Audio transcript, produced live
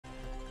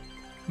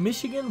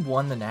Michigan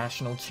won the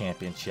national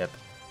championship,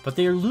 but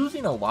they are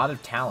losing a lot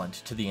of talent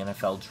to the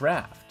NFL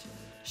draft.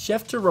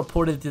 Schefter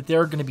reported that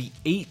there are going to be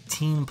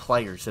 18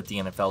 players at the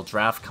NFL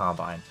draft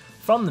combine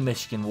from the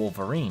Michigan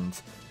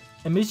Wolverines,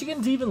 and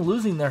Michigan's even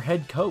losing their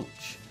head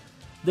coach.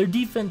 Their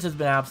defense has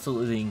been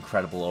absolutely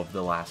incredible over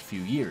the last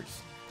few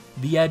years.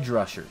 The edge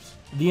rushers,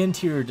 the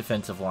interior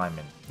defensive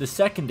linemen, the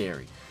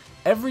secondary,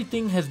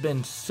 everything has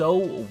been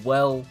so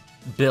well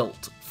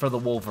built for the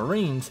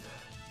Wolverines,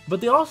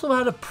 but they also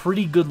had a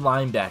pretty good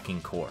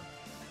linebacking core,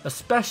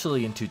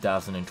 especially in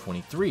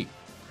 2023.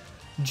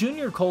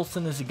 Junior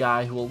Colson is a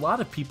guy who a lot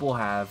of people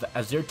have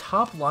as their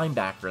top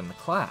linebacker in the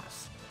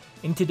class.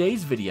 In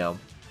today's video,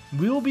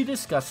 we will be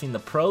discussing the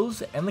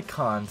pros and the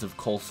cons of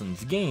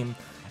Colson's game,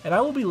 and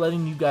I will be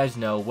letting you guys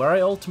know where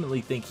I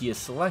ultimately think he is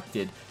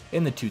selected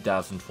in the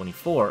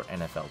 2024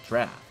 NFL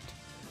Draft.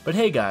 But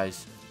hey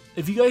guys,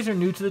 if you guys are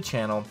new to the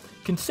channel,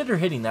 consider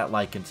hitting that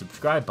like and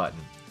subscribe button.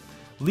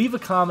 Leave a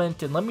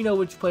comment and let me know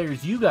which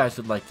players you guys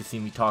would like to see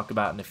me talk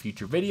about in a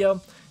future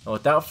video, and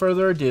without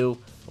further ado,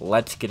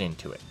 let's get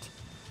into it.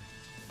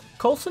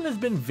 Colson has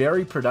been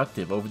very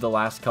productive over the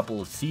last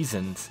couple of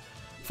seasons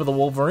for the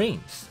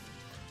Wolverines.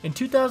 In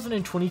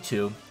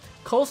 2022,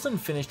 Colson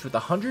finished with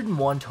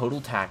 101 total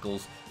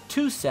tackles,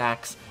 2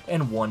 sacks,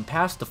 and 1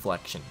 pass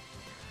deflection.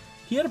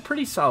 He had a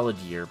pretty solid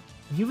year,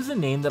 and he was a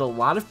name that a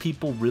lot of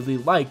people really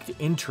liked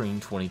entering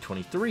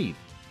 2023.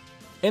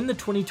 In the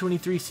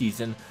 2023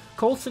 season,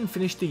 Colson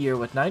finished the year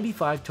with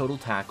 95 total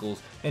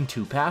tackles and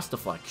 2 pass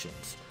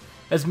deflections.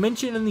 As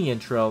mentioned in the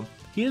intro,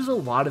 he is a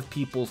lot of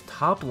people's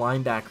top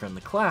linebacker in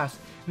the class,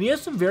 and he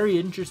has some very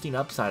interesting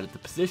upside at the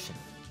position.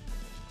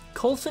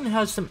 Colson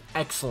has some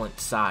excellent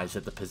size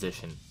at the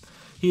position.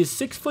 He is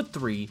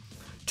 6'3",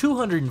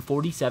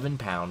 247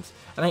 pounds,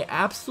 and I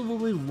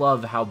absolutely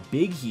love how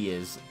big he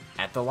is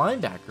at the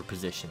linebacker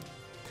position.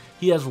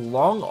 He has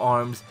long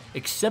arms,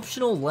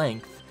 exceptional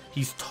length,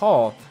 he's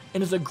tall,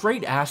 and is a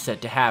great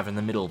asset to have in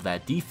the middle of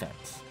that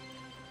defense.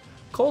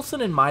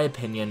 Colson, in my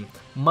opinion,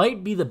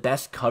 might be the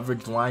best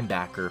coverage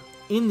linebacker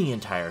in the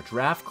entire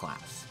draft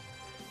class.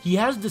 He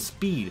has the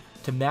speed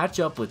to match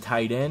up with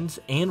tight ends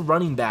and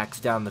running backs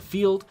down the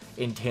field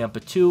in Tampa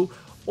 2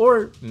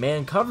 or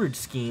man coverage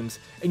schemes,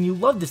 and you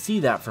love to see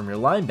that from your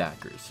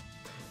linebackers.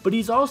 But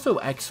he's also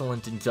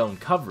excellent in zone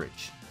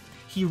coverage.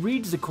 He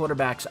reads the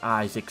quarterback's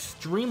eyes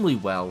extremely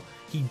well,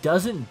 he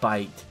doesn't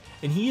bite,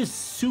 and he is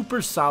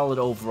super solid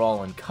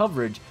overall in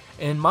coverage,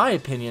 and in my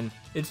opinion,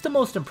 it's the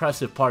most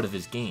impressive part of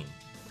his game.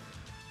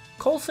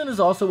 Colson is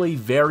also a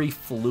very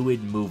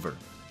fluid mover.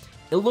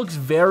 It looks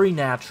very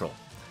natural.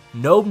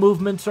 No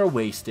movements are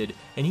wasted,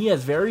 and he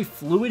has very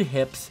fluid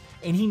hips,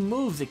 and he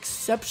moves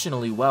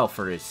exceptionally well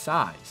for his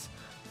size.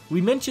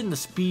 We mentioned the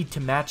speed to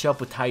match up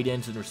with tight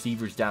ends and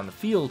receivers down the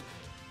field,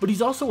 but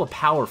he's also a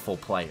powerful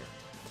player.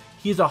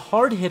 He is a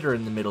hard hitter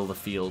in the middle of the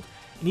field,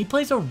 and he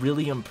plays a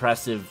really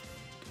impressive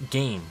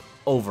game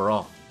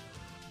overall.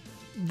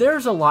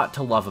 There's a lot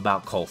to love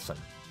about Colson,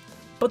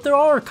 but there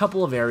are a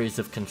couple of areas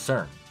of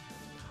concern.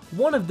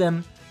 One of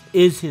them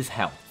is his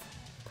health.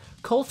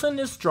 Colson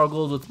has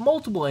struggled with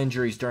multiple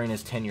injuries during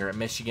his tenure at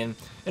Michigan,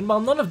 and while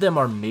none of them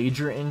are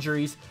major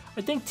injuries,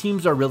 I think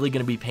teams are really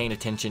going to be paying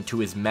attention to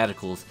his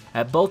medicals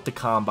at both the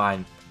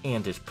Combine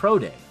and his Pro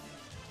Day.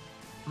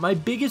 My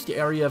biggest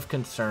area of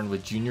concern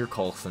with Junior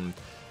Colson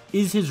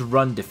is his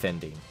run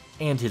defending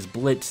and his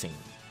blitzing.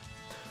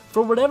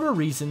 For whatever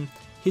reason,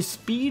 his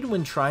speed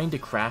when trying to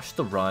crash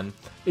the run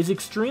is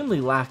extremely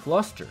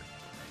lackluster.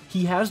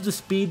 He has the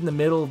speed in the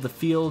middle of the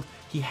field,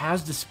 he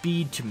has the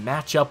speed to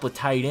match up with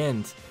tight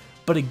ends,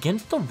 but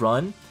against the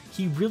run,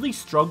 he really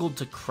struggled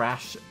to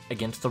crash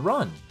against the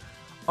run.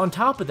 On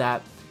top of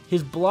that,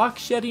 his block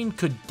shedding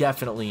could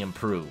definitely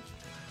improve.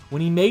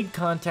 When he made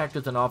contact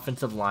with an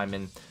offensive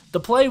lineman, the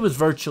play was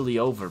virtually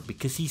over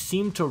because he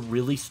seemed to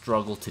really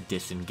struggle to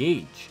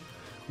disengage.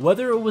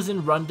 Whether it was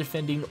in run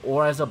defending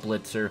or as a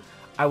blitzer,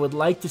 I would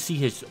like to see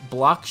his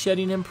block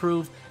shedding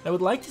improve, and I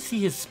would like to see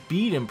his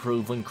speed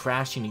improve when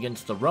crashing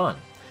against the run.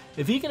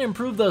 If he can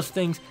improve those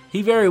things,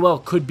 he very well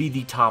could be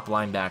the top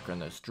linebacker in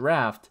this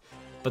draft,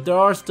 but there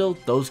are still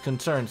those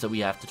concerns that we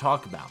have to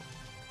talk about.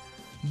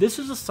 This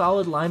is a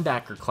solid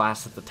linebacker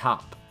class at the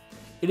top.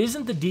 It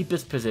isn't the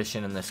deepest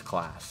position in this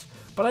class,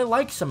 but I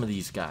like some of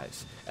these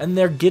guys, and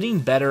they're getting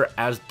better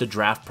as the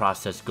draft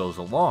process goes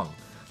along.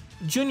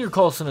 Junior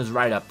Colson is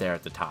right up there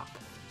at the top.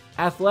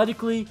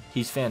 Athletically,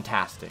 he's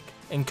fantastic.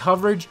 In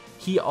coverage,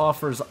 he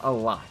offers a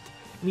lot,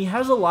 and he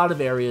has a lot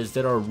of areas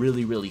that are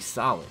really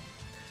solid.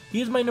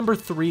 He is my number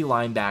 3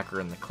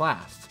 linebacker in the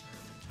class.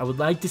 I would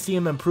like to see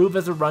him improve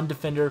as a run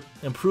defender,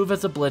 improve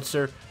as a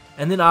blitzer,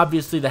 and then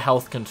obviously the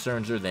health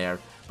concerns are there,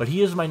 but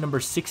he is my number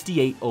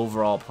 68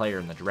 overall player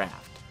in the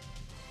draft.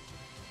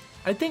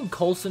 I think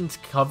Colson's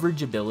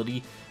coverage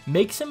ability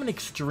makes him an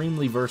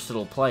extremely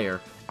versatile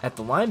player at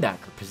the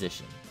linebacker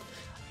position.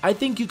 I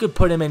think you could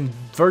put him in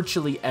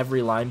virtually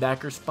every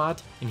linebacker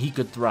spot and he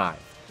could thrive.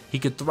 He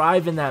could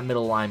thrive in that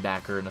middle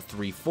linebacker in a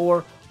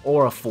 3-4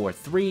 or a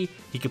 4-3.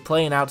 He could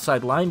play an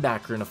outside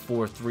linebacker in a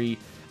 4-3.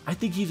 I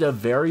think he's a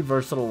very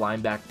versatile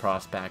linebacker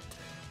prospect,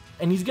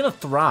 and he's going to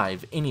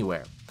thrive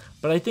anywhere.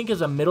 But I think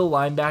as a middle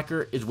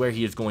linebacker is where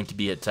he is going to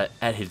be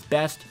at his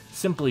best,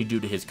 simply due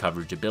to his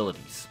coverage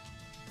abilities.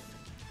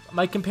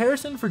 My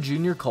comparison for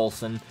Junior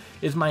Colson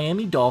is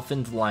Miami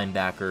Dolphins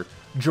linebacker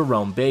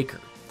Jerome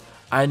Baker.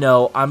 I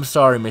know, I'm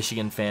sorry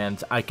Michigan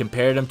fans, I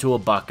compared him to a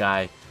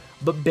Buckeye,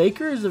 but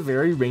Baker is a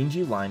very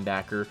rangy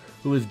linebacker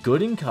who is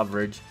good in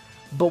coverage,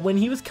 but when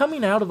he was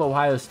coming out of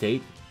Ohio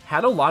State,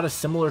 had a lot of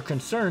similar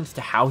concerns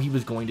to how he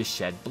was going to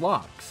shed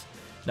blocks.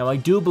 Now I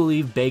do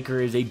believe Baker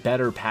is a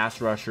better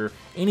pass rusher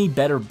and a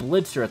better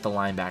blitzer at the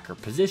linebacker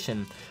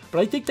position, but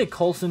I think that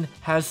Colson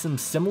has some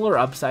similar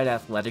upside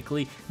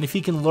athletically, and if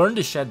he can learn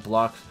to shed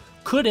blocks,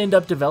 could end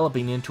up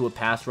developing into a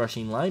pass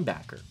rushing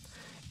linebacker.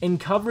 In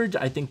coverage,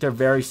 I think they're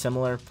very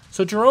similar,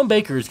 so Jerome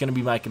Baker is going to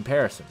be my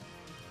comparison.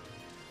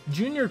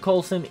 Junior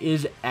Colson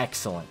is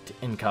excellent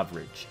in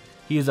coverage.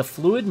 He is a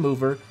fluid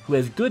mover who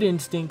has good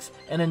instincts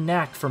and a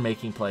knack for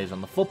making plays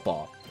on the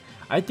football.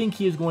 I think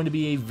he is going to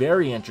be a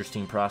very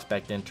interesting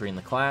prospect entering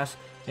the class,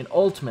 and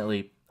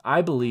ultimately,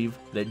 I believe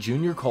that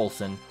Junior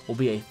Colson will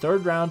be a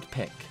third-round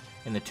pick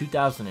in the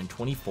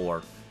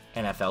 2024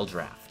 NFL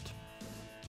Draft.